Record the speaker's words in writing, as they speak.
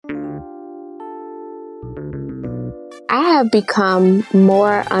I have become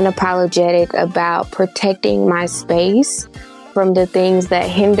more unapologetic about protecting my space from the things that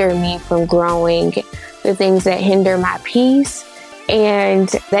hinder me from growing, the things that hinder my peace, and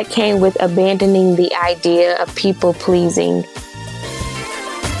that came with abandoning the idea of people pleasing.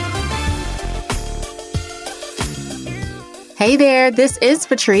 Hey there, this is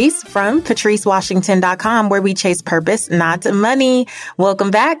Patrice from PatriceWashington.com, where we chase purpose, not money. Welcome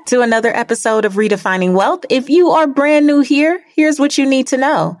back to another episode of Redefining Wealth. If you are brand new here, here's what you need to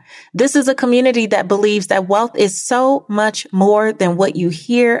know. This is a community that believes that wealth is so much more than what you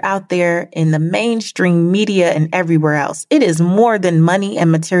hear out there in the mainstream media and everywhere else. It is more than money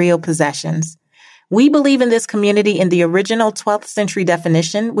and material possessions. We believe in this community in the original 12th century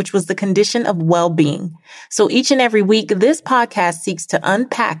definition, which was the condition of well-being. So each and every week, this podcast seeks to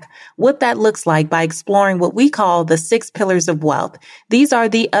unpack what that looks like by exploring what we call the 6 pillars of wealth. These are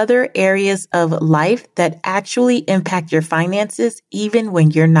the other areas of life that actually impact your finances, even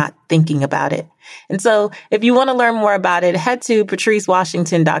when you're not thinking about it. And so if you want to learn more about it, head to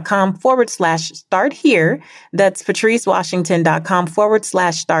patricewashington.com/start here. That's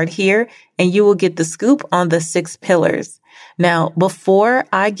patricewashington.com/start here. And you will get the scoop on the 6 pillars. Now, before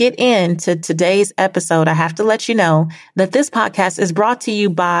I get into today's episode, I have to let you know that this podcast is brought to you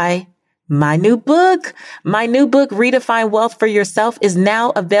by my new book. My new book, Redefine Wealth for Yourself, is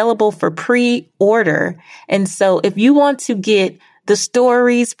now available for pre-order. And so if you want to get the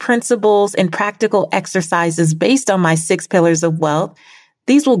stories, principles, and practical exercises based on my 6 pillars of wealth,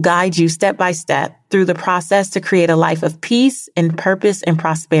 these will guide you step by step through the process to create a life of peace and purpose and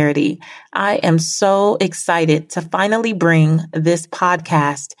prosperity. I am so excited to finally bring this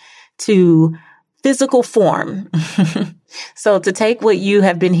podcast to physical form. So to take what you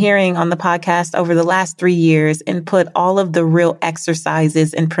have been hearing on the podcast over the last 3 years and put all of the real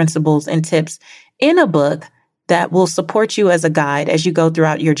exercises and principles and tips in a book that will support you as a guide as you go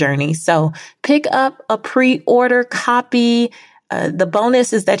throughout your journey. So pick up a pre-order copy. The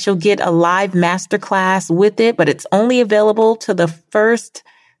bonus is that you'll get a live masterclass with it, but it's only available to the first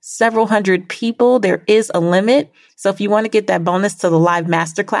several hundred people. There is a limit. So if you want to get that bonus to the live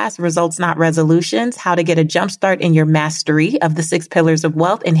masterclass, Results Not Resolutions, how to get a jumpstart in your mastery of the 6 pillars of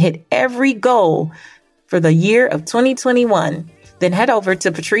wealth and hit every goal for the year of 2021, then head over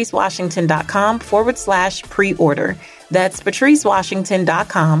to patricewashington.com/pre-order. That's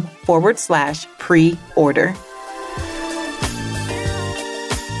patricewashington.com/pre-order.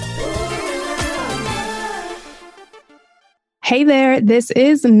 Hey there, this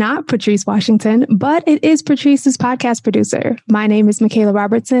is not Patrice Washington, but it is Patrice's podcast producer. My name is Michaela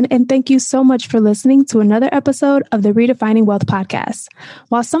Robertson, and thank you so much for listening to another episode of the Redefining Wealth podcast.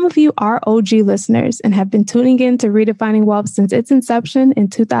 While some of you are OG listeners and have been tuning in to Redefining Wealth since its inception in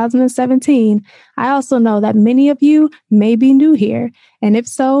 2017, I also know that many of you may be new here, and if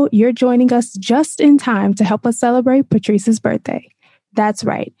so, you're joining us just in time to help us celebrate Patrice's birthday. That's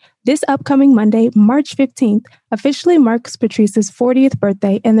right. This upcoming Monday, March 15th, officially marks Patrice's 40th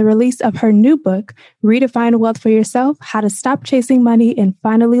birthday and the release of her new book, Redefine Wealth for Yourself, How to Stop Chasing Money and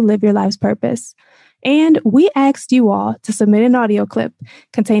Finally Live Your Life's Purpose. And we asked you all to submit an audio clip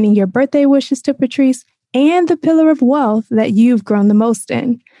containing your birthday wishes to Patrice and the pillar of wealth that you've grown the most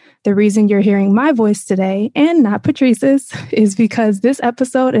in. The reason you're hearing my voice today and not Patrice's is because this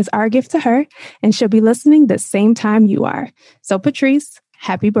episode is our gift to her and she'll be listening the same time you are. So Patrice,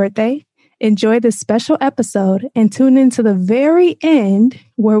 happy birthday. Enjoy this special episode and tune in to the very end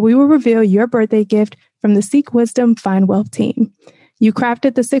where we will reveal your birthday gift from the Seek Wisdom Find Wealth team. You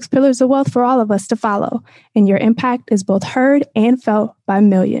crafted the 6 pillars of wealth for all of us to follow, and your impact is both heard and felt by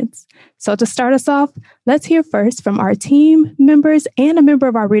millions. So to start us off, let's hear first from our team members and a member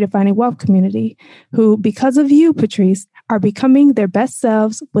of our Redefining Wealth community who, because of you, Patrice, are becoming their best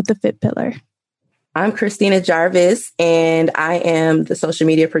selves with the 5th pillar. I'm Christina Jarvis, and I am the social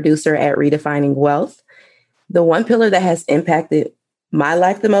media producer at Redefining Wealth. The one pillar that has impacted my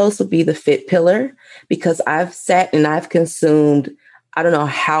life the most would be the 5th pillar, because I've sat and I've consumed I don't know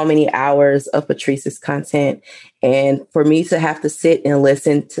how many hours of Patrice's content. And for me to have to sit and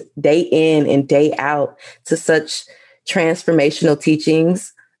listen to day in and day out to such transformational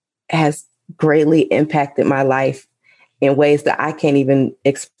teachings has greatly impacted my life in ways that I can't even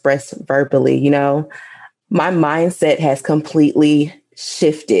express verbally. You know, my mindset has completely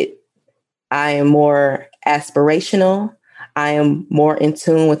shifted. I am more aspirational. I am more in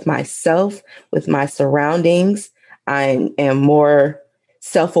tune with myself, with my surroundings. I am more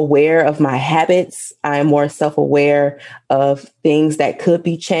self-aware of my habits. I am more self-aware of things that could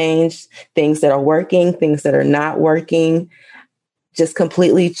be changed, things that are working, things that are not working. just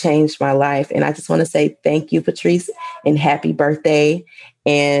completely changed my life. And I just want to say thank you, Patrice, and happy birthday.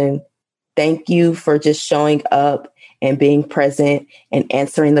 And thank you for just showing up and being present and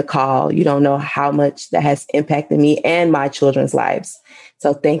answering the call. You don't know how much that has impacted me and my children's lives.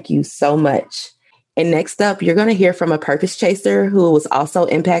 So thank you so much. And next up, you're going to hear from a purpose chaser who was also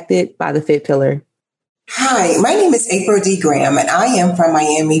impacted by the Fit Pillar. Hi, my name is April D. Graham, and I am from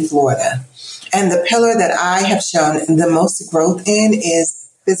Miami, Florida. And the pillar that I have shown the most growth in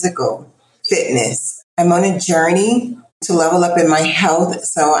is physical fitness. I'm on a journey to level up in my health.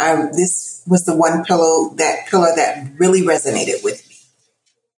 So this was the one pillar that really resonated with me.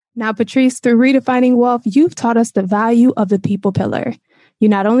 Now, Patrice, through Redefining Wealth, you've taught us the value of the people pillar. You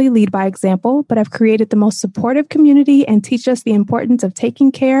not only lead by example, but have created the most supportive community and teach us the importance of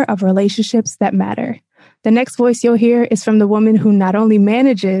taking care of relationships that matter. The next voice you'll hear is from the woman who not only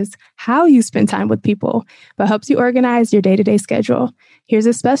manages how you spend time with people, but helps you organize your day-to-day schedule. Here's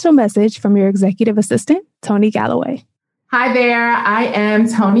a special message from your executive assistant, Tony Galloway. Hi there, I am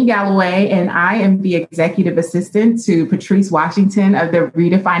Tony Galloway, and I am the executive assistant to Patrice Washington of the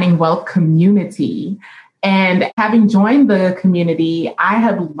Redefining Wealth community. And having joined the community, I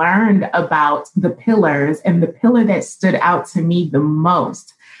have learned about the pillars, and the pillar that stood out to me the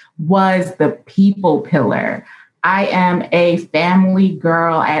most was the people pillar. I am a family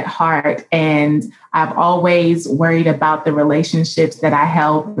girl at heart, and I've always worried about the relationships that I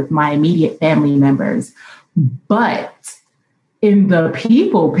held with my immediate family members. But in the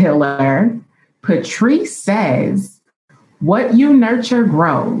people pillar, Patrice says, what you nurture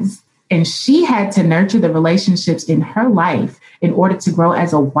grows. And she had to nurture the relationships in her life in order to grow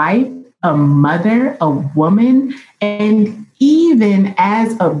as a wife, a mother, a woman, and even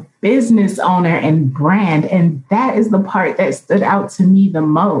as a business owner and brand. And that is the part that stood out to me the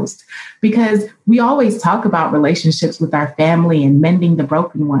most, because we always talk about relationships with our family and mending the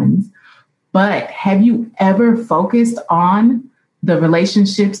broken ones. But have you ever focused on the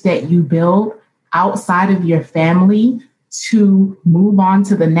relationships that you build outside of your family to move on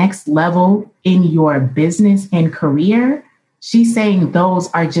to the next level in your business and career? She's saying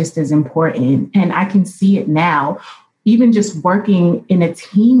those are just as important. And I can see it now, even just working in a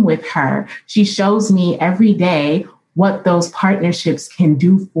team with her. She shows me every day what those partnerships can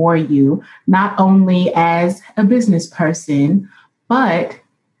do for you, not only as a business person, but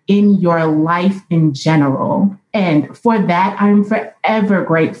in your life in general. And for that, I'm forever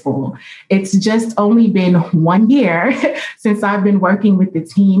grateful. It's just only been 1 year since I've been working with the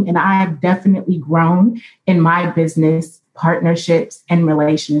team, and I've definitely grown in my business partnerships and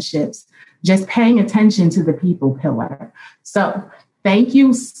relationships, just paying attention to the people pillar. So thank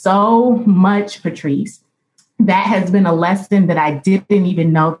you so much, Patrice. That has been a lesson that I didn't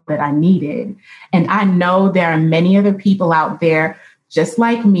even know that I needed. And I know there are many other people out there just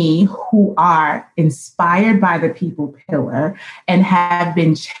like me, who are inspired by the people pillar and have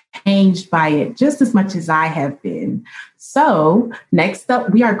been changed by it just as much as I have been. So next up,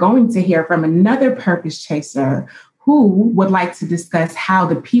 we are going to hear from another purpose chaser who would like to discuss how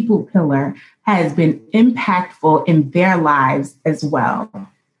the people pillar has been impactful in their lives as well.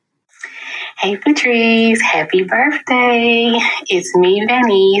 Hey, Patrice, happy birthday. It's me,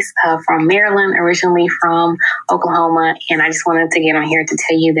 Vanice, from Maryland, originally from Oklahoma. And I just wanted to get on here to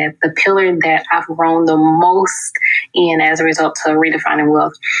tell you that the pillar that I've grown the most in as a result of Redefining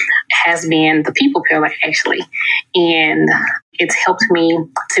Wealth has been the people pillar, actually. And it's helped me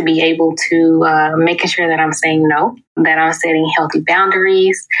to be able to making sure that I'm saying no, that I'm setting healthy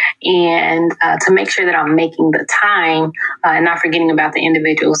boundaries, and to make sure that I'm making the time and not forgetting about the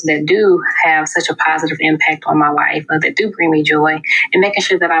individuals that do have such a positive impact on my life, that do bring me joy, and making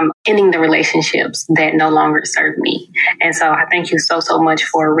sure that I'm ending the relationships that no longer serve me. And so I thank you so much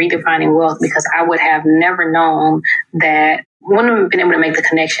for Redefining Wealth, because I would have never known that, wouldn't have been able to make the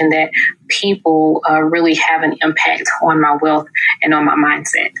connection that people really have an impact on my wealth and on my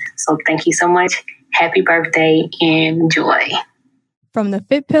mindset. So thank you so much. Happy birthday and joy. From the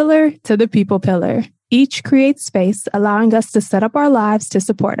fit pillar to the people pillar, each creates space, allowing us to set up our lives to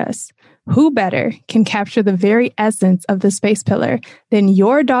support us. Who better can capture the very essence of the space pillar than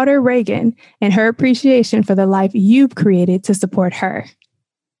your daughter, Reagan, and her appreciation for the life you've created to support her?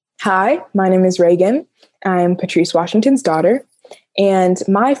 Hi, my name is Reagan. I'm Patrice Washington's daughter, and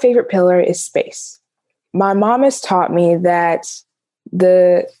my favorite pillar is space. My mom has taught me that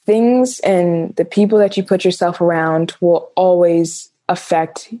the things and the people that you put yourself around will always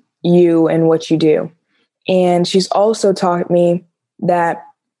affect you and what you do. And she's also taught me that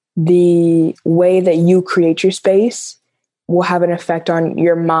the way that you create your space will have an effect on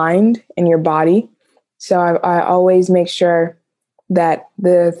your mind and your body. So I always make sure that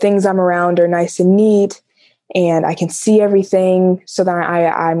the things I'm around are nice and neat and I can see everything so that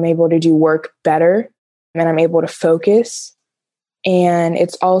I'm able to do work better and I'm able to focus. And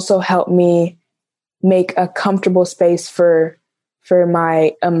it's also helped me make a comfortable space for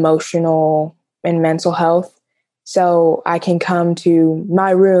my emotional and mental health. So I can come to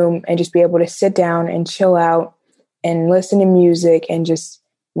my room and just be able to sit down and chill out and listen to music and just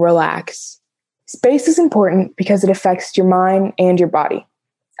relax. Space is important because it affects your mind and your body.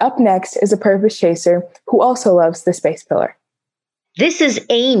 Up next is a purpose chaser who also loves the space pillar. This is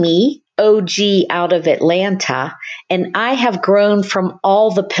Amy, OG out of Atlanta, and I have grown from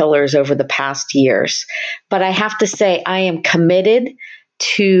all the pillars over the past years. But I have to say, I am committed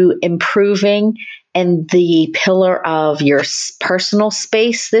to improving in the pillar of your personal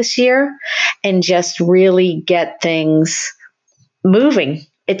space this year and just really get things moving.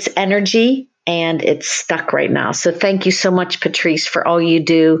 It's energy. And it's stuck right now. So thank you so much, Patrice, for all you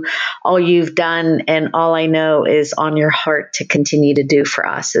do, all you've done, and all I know is on your heart to continue to do for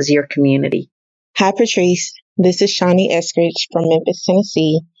us as your community. Hi, Patrice. This is Shawnee Eskridge from Memphis,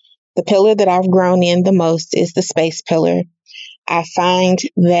 Tennessee. The pillar that I've grown in the most is the space pillar. I find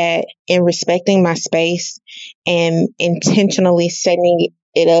that in respecting my space and intentionally setting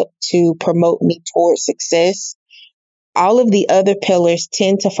it up to promote me towards success, all of the other pillars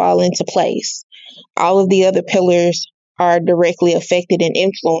tend to fall into place. All of the other pillars are directly affected and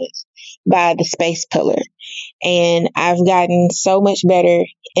influenced by the space pillar. And I've gotten so much better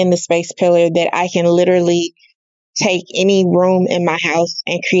in the space pillar that I can literally take any room in my house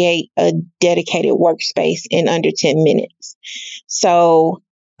and create a dedicated workspace in under 10 minutes. So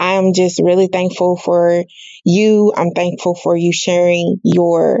I'm just really thankful for you. I'm thankful for you sharing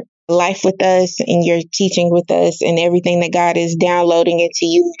your life with us and your teaching with us and everything that God is downloading into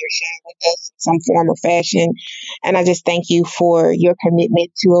you. You're sharing with us in some form or fashion. And I just thank you for your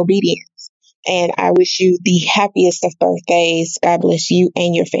commitment to obedience. And I wish you the happiest of birthdays. God bless you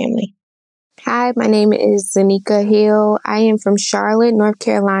and your family. Hi, my name is Zanika Hill. I am from Charlotte, North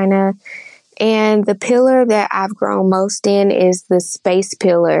Carolina. And the pillar that I've grown most in is the space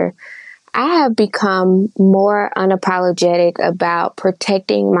pillar. I have become more unapologetic about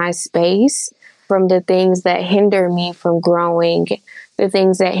protecting my space from the things that hinder me from growing, the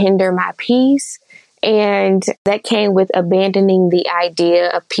things that hinder my peace. And that came with abandoning the idea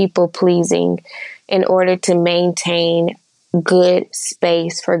of people pleasing in order to maintain good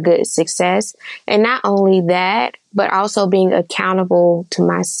space for good success. And not only that, but also being accountable to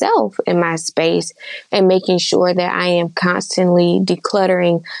myself in my space and making sure that I am constantly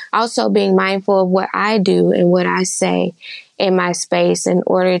decluttering, also being mindful of what I do and what I say in my space in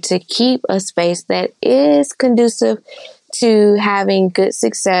order to keep a space that is conducive to having good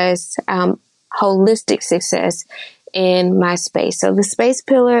success, holistic success in my space. So the space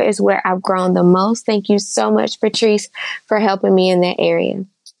pillar is where I've grown the most. Thank you so much, Patrice, for helping me in that area.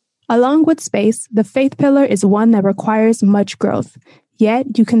 Along with space, the faith pillar is one that requires much growth.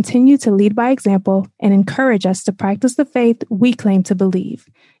 Yet you continue to lead by example and encourage us to practice the faith we claim to believe.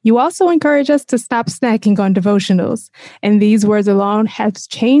 You also encourage us to stop snacking on devotionals. And these words alone have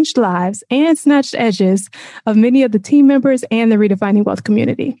changed lives and snatched edges of many of the team members and the Redefining Wealth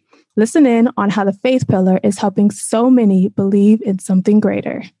community. Listen in on how the faith pillar is helping so many believe in something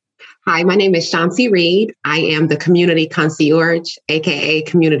greater. Hi, my name is Shanti Reed. I am the community concierge, aka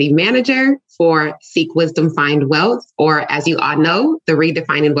community manager for Seek Wisdom, Find Wealth, or as you all know, the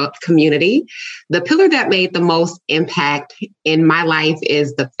Redefining Wealth community. The pillar that made the most impact in my life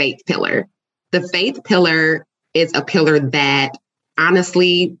is the faith pillar. The faith pillar is a pillar that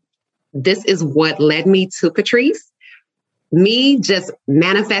honestly, this is what led me to Patrice. Me just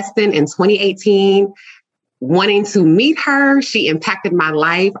manifesting in 2018, wanting to meet her. She impacted my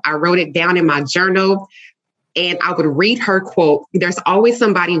life. I wrote it down in my journal and I would read her quote. There's always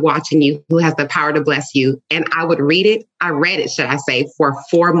somebody watching you who has the power to bless you. And I would read it. I read it, should I say, for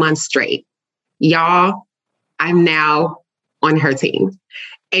 4 months straight. Y'all, I'm now on her team.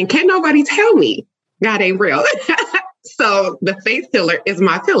 And can't nobody tell me God ain't real. So the faith pillar is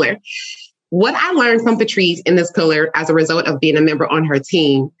my pillar. What I learned from Patrice in this pillar as a result of being a member on her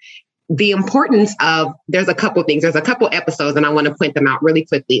team, the importance of, there's a couple things, there's a couple episodes, and I want to point them out really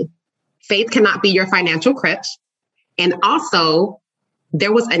quickly. Faith cannot be your financial crutch. And also,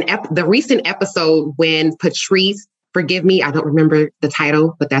 there was the recent episode when Patrice, forgive me, I don't remember the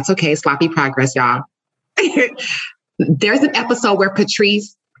title, but that's okay. Sloppy progress, y'all. There's an episode where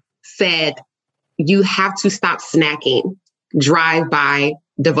Patrice said, you have to stop snacking, drive-by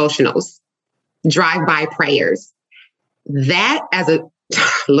devotionals, drive-by prayers. That as a,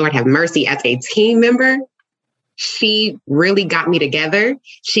 Lord have mercy, as a team member, She really got me together.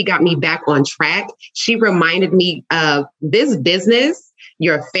 She got me back on track. She reminded me of this business,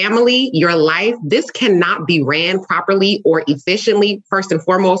 your family, your life. This cannot be ran properly or efficiently, first and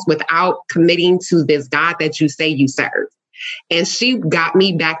foremost, without committing to this God that you say you serve. And she got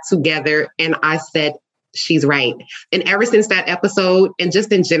me back together. And I said, she's right. And ever since that episode, and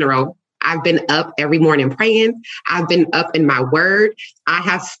just in general, I've been up every morning praying. I've been up in my word. I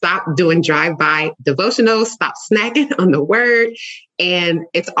have stopped doing drive-by devotionals, stopped snacking on the word. And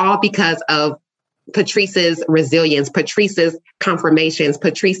it's all because of Patrice's resilience, Patrice's confirmations,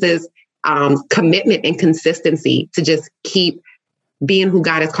 Patrice's commitment and consistency to just keep being who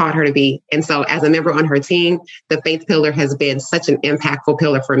God has called her to be. And so as a member on her team, the faith pillar has been such an impactful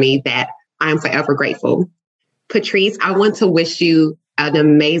pillar for me that I'm forever grateful. Patrice, I want to wish you an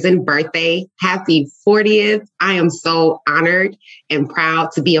amazing birthday. Happy 40th. I am so honored and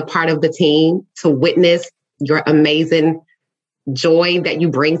proud to be a part of the team, to witness your amazing joy that you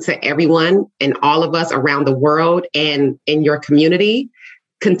bring to everyone and all of us around the world and in your community.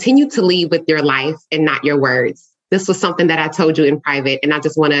 Continue to lead with your life and not your words. This was something that I told you in private, and I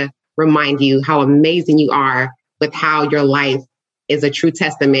just want to remind you how amazing you are with how your life is a true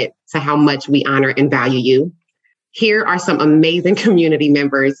testament to how much we honor and value you. Here are some amazing community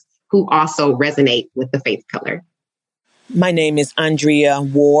members who also resonate with the faith pillar. My name is Andrea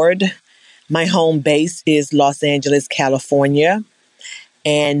Ward. My home base is Los Angeles, California.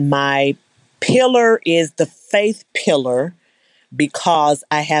 And my pillar is the faith pillar because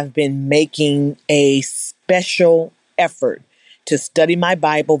I have been making a special effort to study my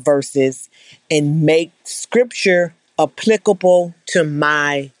Bible verses and make scripture applicable to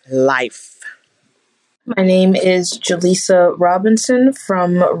my life. My name is Jaleesa Robinson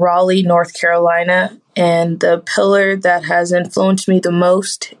from Raleigh, North Carolina, and the pillar that has influenced me the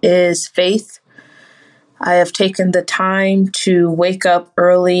most is faith. I have taken the time to wake up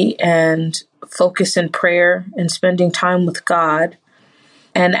early and focus in prayer and spending time with God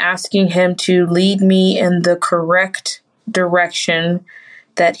and asking Him to lead me in the correct direction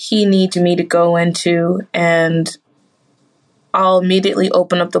that He needs me to go into, and I'll immediately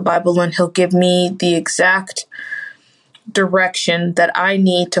open up the Bible and He'll give me the exact direction that I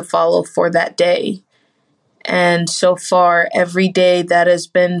need to follow for that day. And so far, every day that has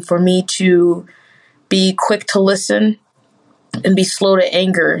been for me to be quick to listen and be slow to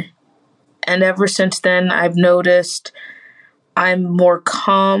anger. And ever since then, I've noticed I'm more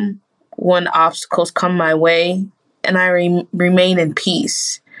calm when obstacles come my way, and I remain in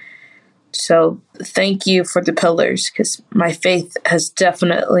peace. So thank you for the pillars, because my faith has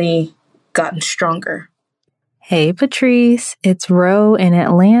definitely gotten stronger. Hey, Patrice, it's Ro in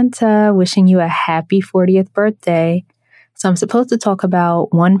Atlanta, wishing you a happy 40th birthday. So I'm supposed to talk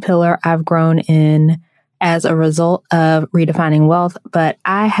about one pillar I've grown in as a result of redefining wealth, but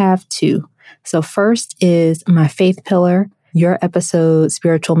I have two. So first is my faith pillar. Your episode,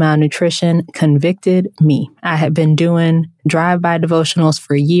 Spiritual Malnutrition, convicted me. I had been doing drive-by devotionals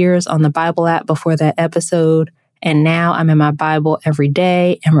for years on the Bible app before that episode, and now I'm in my Bible every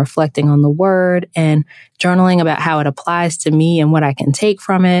day and reflecting on the Word and journaling about how it applies to me and what I can take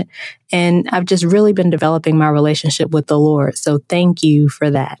from it. And I've just really been developing my relationship with the Lord. So thank you for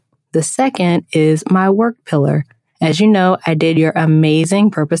that. The second is my work pillar. As you know, I did your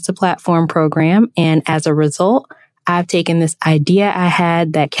amazing Purpose to Platform program, and as a result, I've taken this idea I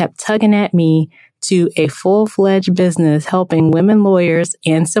had that kept tugging at me to a full-fledged business helping women lawyers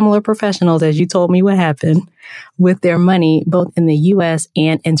and similar professionals, as you told me what happened, with their money, both in the U.S.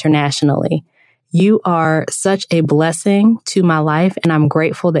 and internationally. You are such a blessing to my life, and I'm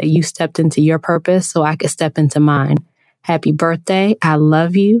grateful that you stepped into your purpose so I could step into mine. Happy birthday. I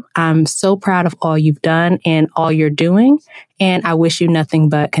love you. I'm so proud of all you've done and all you're doing, and I wish you nothing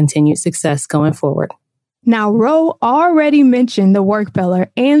but continued success going forward. Now, Ro already mentioned the work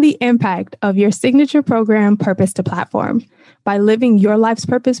pillar and the impact of your signature program, Purpose to Platform. By living your life's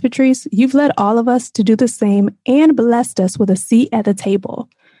purpose, Patrice, you've led all of us to do the same and blessed us with a seat at the table.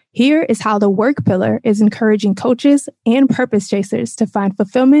 Here is how the work pillar is encouraging coaches and purpose chasers to find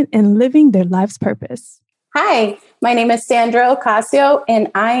fulfillment in living their life's purpose. Hi, my name is Sandra Ocasio,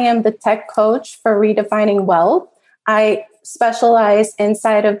 and I am the tech coach for Redefining Wealth. I specialize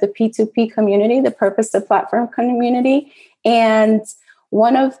inside of the P2P community, the Purpose to Platform community. And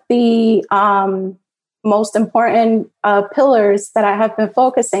one of the most important pillars that I have been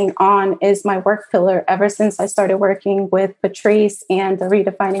focusing on is my work pillar ever since I started working with Patrice and the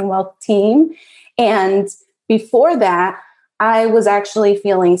Redefining Wealth team. And before that, I was actually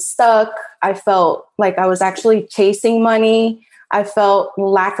feeling stuck. I felt like I was actually chasing money. I felt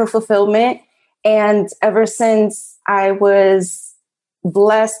lack of fulfillment. And ever since I was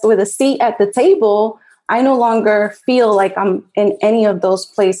blessed with a seat at the table, I no longer feel like I'm in any of those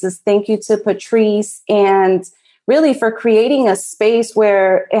places. Thank you to Patrice and really for creating a space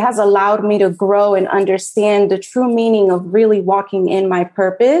where it has allowed me to grow and understand the true meaning of really walking in my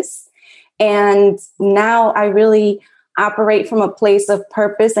purpose. And now I really operate from a place of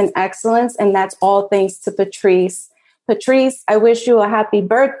purpose and excellence. And that's all thanks to Patrice. Patrice, I wish you a happy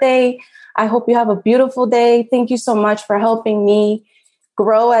birthday. I hope you have a beautiful day. Thank you so much for helping me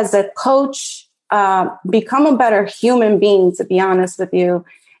grow as a coach, become a better human being, to be honest with you.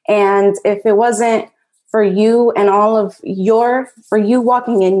 And if it wasn't for you and for you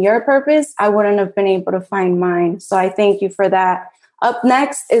walking in your purpose, I wouldn't have been able to find mine. So I thank you for that. Up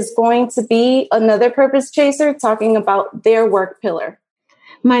next is going to be another purpose chaser talking about their work pillar.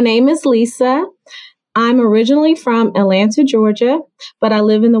 My name is Lisa. I'm originally from Atlanta, Georgia, but I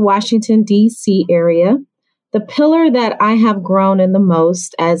live in the Washington, D.C. area. The pillar that I have grown in the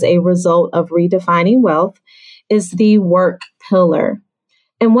most as a result of redefining wealth is the work pillar.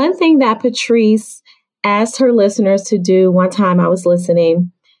 And one thing that Patrice asked her listeners to do one time I was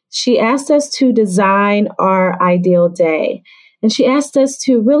listening, she asked us to design our ideal day. And she asked us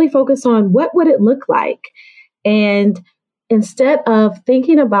to really focus on what would it look like. And instead of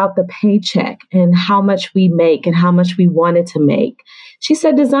thinking about the paycheck and how much we make and how much we wanted to make, she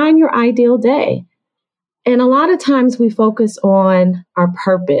said, design your ideal day. And a lot of times we focus on our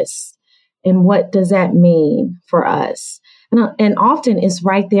purpose and what does that mean for us? And often it's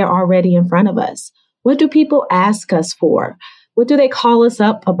right there already in front of us. What do people ask us for? What do they call us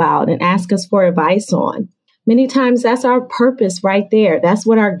up about and ask us for advice on? Many times that's our purpose right there. That's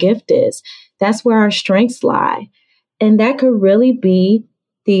what our gift is. That's where our strengths lie. And that could really be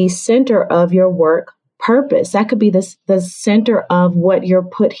the center of your work purpose. That could be the center of what you're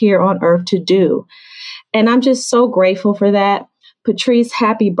put here on earth to do. And I'm just so grateful for that. Patrice,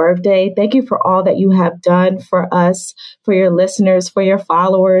 happy birthday. Thank you for all that you have done for us, for your listeners, for your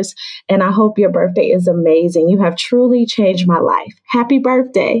followers. And I hope your birthday is amazing. You have truly changed my life. Happy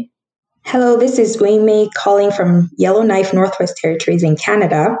birthday. Hello, this is Wei calling from Yellowknife, Northwest Territories in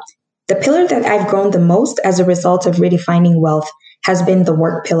Canada. The pillar that I've grown the most as a result of redefining wealth has been the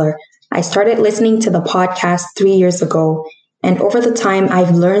work pillar. I started listening to the podcast 3 years ago, and over the time,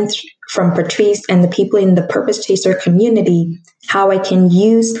 I've learned from Patrice and the people in the Purpose Chaser community how I can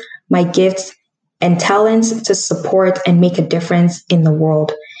use my gifts and talents to support and make a difference in the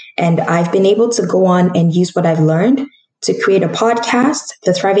world. And I've been able to go on and use what I've learned to create a podcast,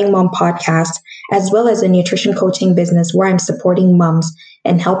 the Thriving Mom podcast, as well as a nutrition coaching business where I'm supporting moms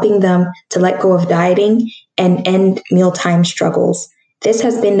and helping them to let go of dieting and end mealtime struggles. This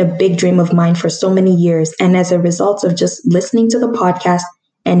has been a big dream of mine for so many years. And as a result of just listening to the podcast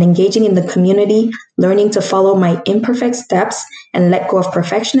and engaging in the community, learning to follow my imperfect steps and let go of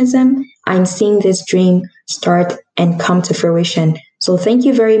perfectionism, I'm seeing this dream start and come to fruition. So thank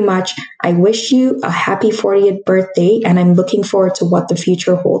you very much. I wish you a happy 40th birthday, and I'm looking forward to what the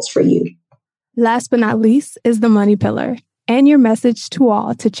future holds for you. Last but not least is the money pillar, and your message to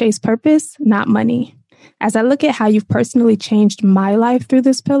all to chase purpose, not money. As I look at how you've personally changed my life through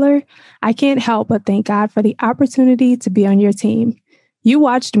this pillar, I can't help but thank God for the opportunity to be on your team. You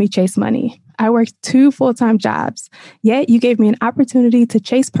watched me chase money. I worked 2 full-time jobs, yet you gave me an opportunity to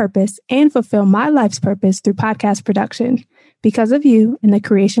chase purpose and fulfill my life's purpose through podcast production. Because of you and the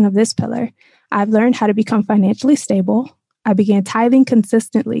creation of this pillar, I've learned how to become financially stable. I began tithing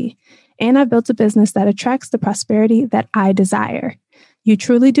consistently, and I built a business that attracts the prosperity that I desire. You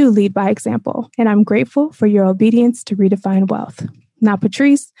truly do lead by example, and I'm grateful for your obedience to redefine wealth. Now,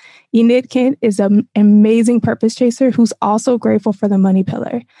 Patrice, Enid Kent is an amazing purpose chaser who's also grateful for the money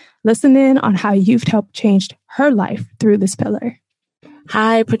pillar. Listen in on how you've helped change her life through this pillar.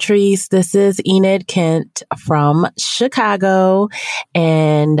 Hi, Patrice. This is Enid Kent from Chicago,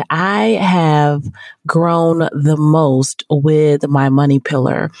 and I have grown the most with my money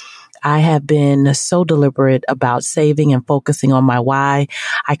pillar. I have been so deliberate about saving and focusing on my why.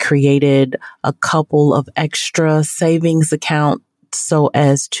 I created a couple of extra savings accounts so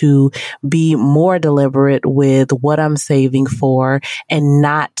as to be more deliberate with what I'm saving for and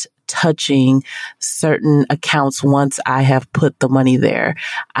not touching certain accounts once I have put the money there.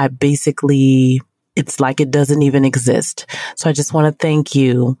 It's like it doesn't even exist. So I just want to thank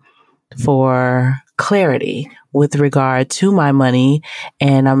you for clarity with regard to my money.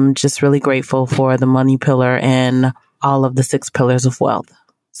 And I'm just really grateful for the money pillar and all of the 6 pillars of wealth.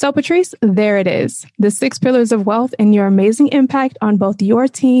 So, Patrice, there it is. The 6 pillars of wealth and your amazing impact on both your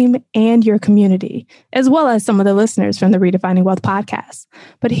team and your community, as well as some of the listeners from the Redefining Wealth podcast.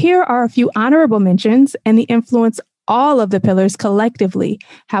 But here are a few honorable mentions and the influence all of the pillars collectively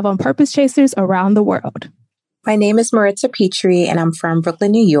have on purpose chasers around the world. My name is Maritza Petrie, and I'm from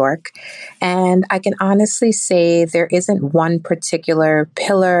Brooklyn, New York. And I can honestly say there isn't one particular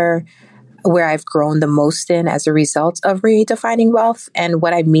pillar where I've grown the most in as a result of redefining wealth. And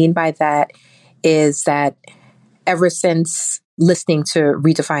what I mean by that is that ever since listening to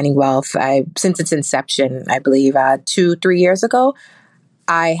Redefining Wealth, since its inception, I believe 2-3 years ago,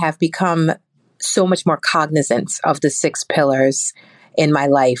 I have become so much more cognizant of the 6 pillars in my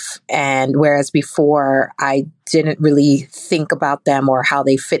life. And whereas before I didn't really think about them or how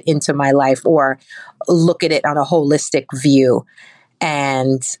they fit into my life or look at it on a holistic view.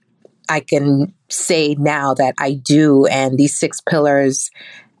 And I can say now that I do, and these 6 pillars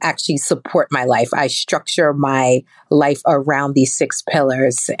actually support my life. I structure my life around these 6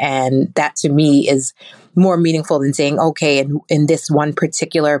 pillars. And that to me is more meaningful than saying, okay, in this one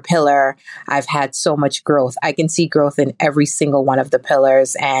particular pillar, I've had so much growth. I can see growth in every single one of the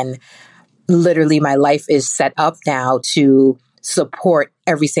pillars. And literally my life is set up now to support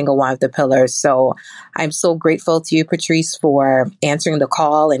every single one of the pillars. So I'm so grateful to you, Patrice, for answering the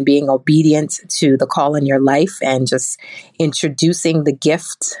call and being obedient to the call in your life and just introducing the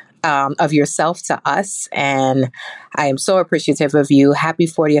gift of yourself to us. And I am so appreciative of you. Happy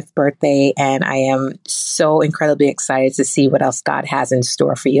 40th birthday. And I am so incredibly excited to see what else God has in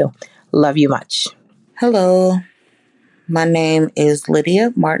store for you. Love you much. Hello. My name is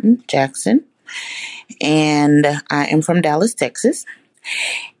Lydia Martin Jackson, and I am from Dallas, Texas.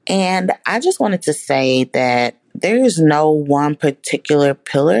 And I just wanted to say that there is no one particular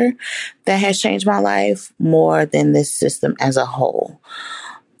pillar that has changed my life more than this system as a whole.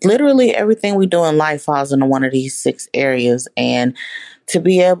 Literally everything we do in life falls into one of these 6 areas. And to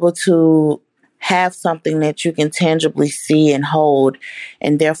be able to have something that you can tangibly see and hold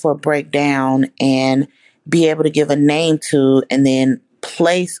and therefore break down and be able to give a name to and then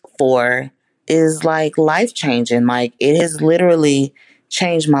place for is like life changing. Like it has literally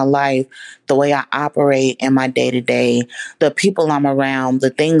changed my life, the way I operate in my day to day, the people I'm around,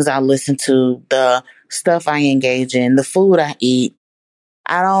 the things I listen to, the stuff I engage in, the food I eat.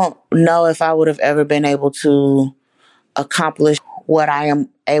 I don't know if I would have ever been able to accomplish what I am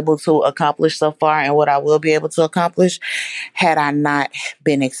able to accomplish so far and what I will be able to accomplish had I not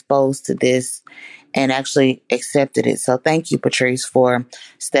been exposed to this and actually accepted it. So thank you, Patrice, for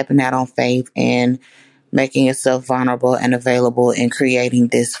stepping out on faith and making yourself vulnerable and available and creating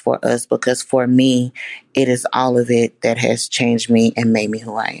this for us, because for me, it is all of it that has changed me and made me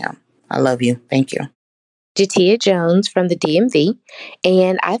who I am. I love you. Thank you. Jatia Jones from the DMV,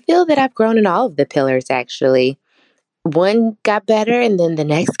 and I feel that I've grown in all of the pillars, actually. One got better and then the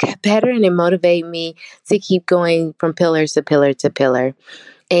next got better, and it motivated me to keep going from pillar to pillar to pillar.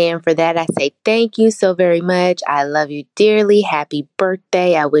 And for that, I say thank you so very much. I love you dearly. Happy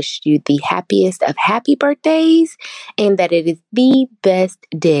birthday. I wish you the happiest of happy birthdays and that it is the best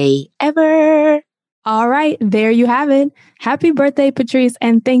day ever. All right, there you have it. Happy birthday, Patrice,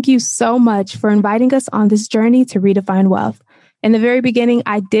 and thank you so much for inviting us on this journey to redefine wealth. In the very beginning,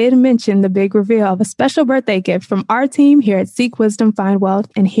 I did mention the big reveal of a special birthday gift from our team here at Seek Wisdom, Find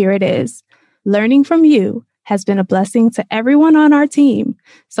Wealth, and here it is. Learning from you has been a blessing to everyone on our team.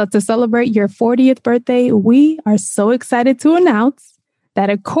 So to celebrate your 40th birthday, we are so excited to announce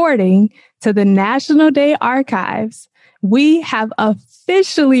that according to the National Day Archives, we have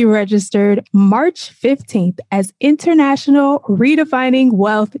officially registered March 15th as International Redefining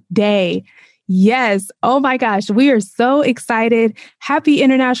Wealth Day. Yes. Oh my gosh. We are so excited. Happy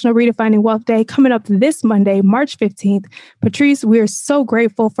International Redefining Wealth Day coming up this Monday, March 15th. Patrice, we are so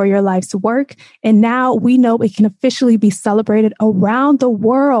grateful for your life's work. And now we know it can officially be celebrated around the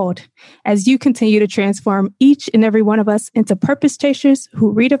world as you continue to transform each and every one of us into purpose chasers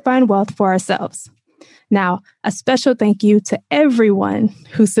who redefine wealth for ourselves. Now, a special thank you to everyone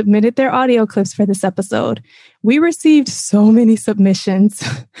who submitted their audio clips for this episode. We received so many submissions,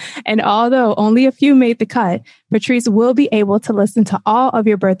 and although only a few made the cut, Patrice will be able to listen to all of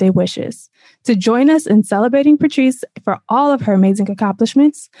your birthday wishes. To join us in celebrating Patrice for all of her amazing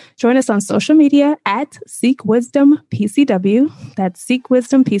accomplishments, join us on social media at Seek Wisdom PCW, that's Seek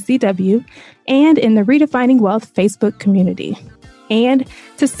Wisdom PCW, and in the Redefining Wealth Facebook community. And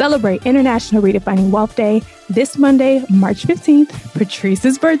to celebrate International Redefining Wealth Day, this Monday, March 15th,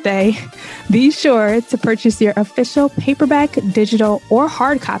 Patrice's birthday, be sure to purchase your official paperback, digital, or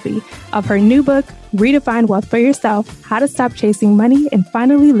hard copy of her new book, Redefine Wealth for Yourself, How to Stop Chasing Money and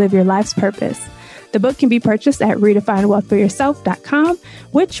Finally Live Your Life's Purpose. The book can be purchased at redefinewealthforyourself.com,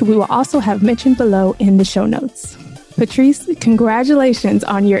 which we will also have mentioned below in the show notes. Patrice, congratulations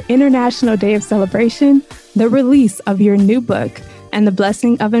on your International Day of Celebration, the release of your new book, and the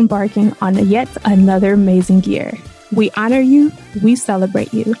blessing of embarking on yet another amazing year. We honor you, we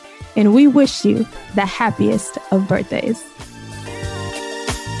celebrate you, and we wish you the happiest of birthdays.